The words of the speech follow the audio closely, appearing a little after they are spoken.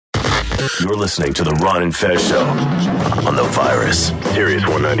You're listening to the Ron and Fez Show on the Virus, Sirius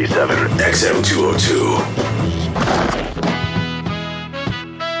 197, XM 202.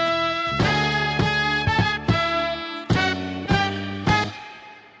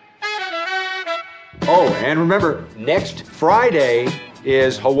 Oh, and remember, next Friday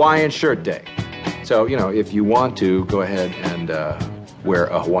is Hawaiian Shirt Day. So, if you want to, go ahead and wear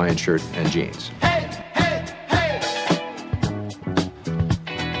a Hawaiian shirt and jeans. Hey, hey, hey!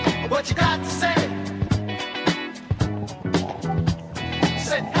 What you got to say?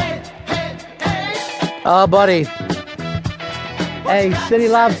 Say, hey, hey, hey! Oh, buddy. Hey, City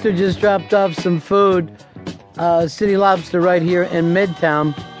Lobster just dropped off some food. City Lobster right here in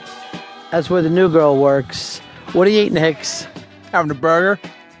Midtown. That's where the new girl works. What are you eating, Hicks? Having a burger,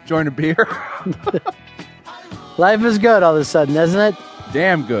 enjoying a beer. Life is good all of a sudden, isn't it?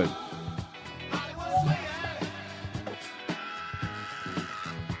 Damn good.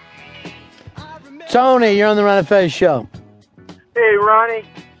 Tony, you're on the Ron and Fez show. Hey, Ronnie.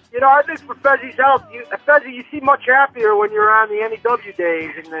 I think for Fezzi's health, Fezzi, you seem much happier when you're on the NEW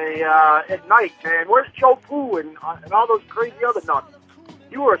days and at night, man. Where's Joe Poo and all those crazy other nuts?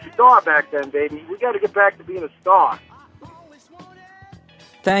 You were a star back then, baby. We got to get back to being a star.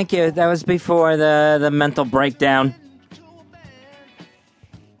 Thank you. That was before the mental breakdown.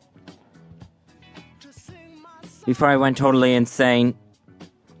 Before I went totally insane.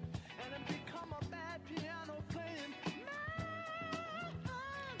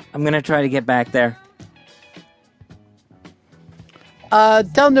 I'm going to try to get back there.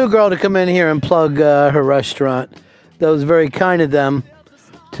 Tell new girl to come in here and plug her restaurant. That was very kind of them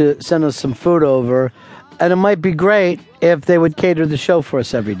to send us some food over. And it might be great if they would cater the show for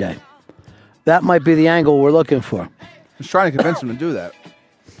us every day. That might be the angle we're looking for. I was trying to convince him to do that.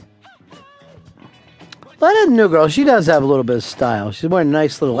 Let a new girl. She does have a little bit of style. She's wearing a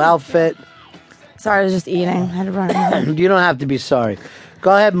nice little outfit. Sorry, I was just eating. I had to run. You don't have to be sorry.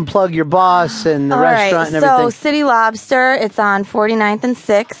 Go ahead and plug your boss and the restaurant and everything. So City Lobster, it's on 49th and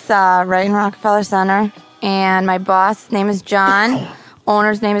 6th, right in Rockefeller Center. And my boss' name is John.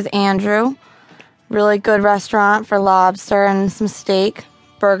 Owner's name is Andrew. Really good restaurant for lobster and some steak.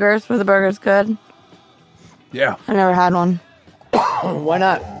 Burgers. Were the burgers good? Yeah. I've never had one. Why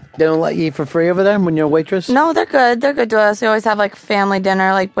not? They don't let you eat for free over there when you're a waitress? No, they're good. They're good to us. We always have like family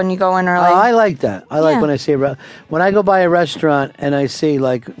dinner, like when you go in early. Oh, I like that. I like when I see when I go by a restaurant and I see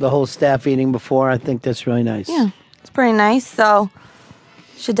like the whole staff eating before. I think that's really nice. Yeah, it's pretty nice. So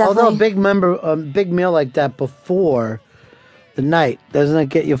should definitely. Although a big meal like that before the night, doesn't it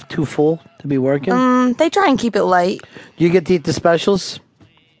get you too full to be working? They try and keep it light. Do you get to eat the specials?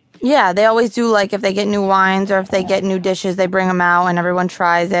 Yeah, they always do, like, if they get new wines or if they get new dishes, they bring them out and everyone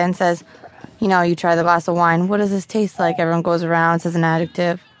tries it and says, you try the glass of wine. What does this taste like? Everyone goes around, says an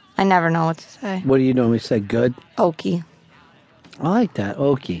adjective. I never know what to say. What do you normally say? Good? Oaky. I like that.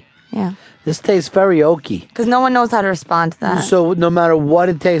 Oaky. Yeah. This tastes very oaky. Because no one knows how to respond to that. So no matter what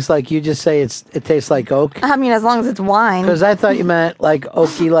it tastes like, you just say it tastes like oak? I mean, as long as it's wine. Because I thought you meant like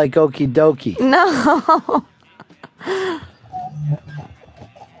okie dokie. No.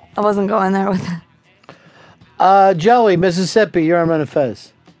 I wasn't going there with it. Joey, Mississippi, you're on Ron and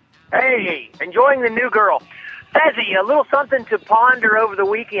Fez. Hey, enjoying the new girl. Fezzi, a little something to ponder over the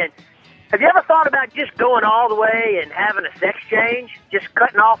weekend. Have you ever thought about just going all the way and having a sex change? Just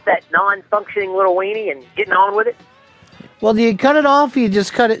cutting off that non-functioning little weenie and getting on with it? Well, do you cut it off or you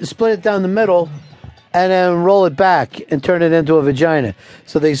just cut it and split it down the middle and then roll it back and turn it into a vagina?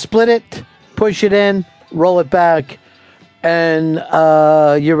 So they split it, push it in, roll it back, and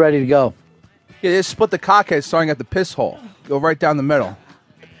you're ready to go. Yeah, they split the cockhead starting at the piss hole. Go right down the middle.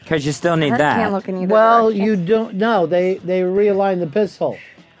 Because you still need that. Can't look in either Well, direction. you don't. No, they realign the piss hole.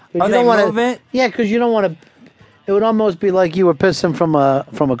 Oh, you they don't wanna, move it? Yeah, because you don't want to. It would almost be like you were pissing from a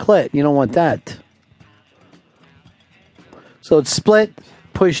clit. You don't want that. So it's split,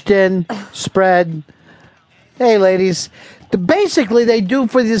 pushed in, spread. Hey, ladies. Basically, they do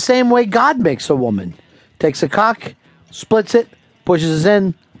for the same way God makes a woman. Takes a cock, splits it, pushes it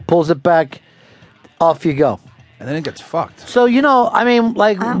in, pulls it back, off you go. And then it gets fucked. So,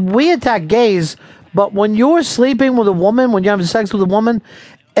 we attack gays, but when you're sleeping with a woman, when you're having sex with a woman,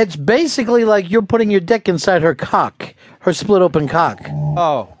 it's basically like you're putting your dick inside her cock, her split open cock.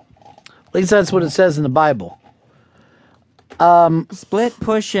 Oh. At least that's what it says in the Bible. Split,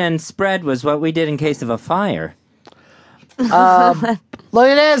 push, and spread was what we did in case of a fire. Look at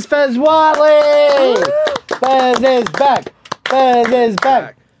this, Fez Watley! Fez is back! Fez is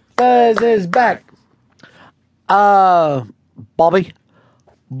back! Fez is back! Bobby?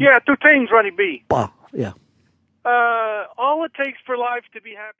 Yeah, two things, Ronnie B. Yeah. All it takes for life to be happy.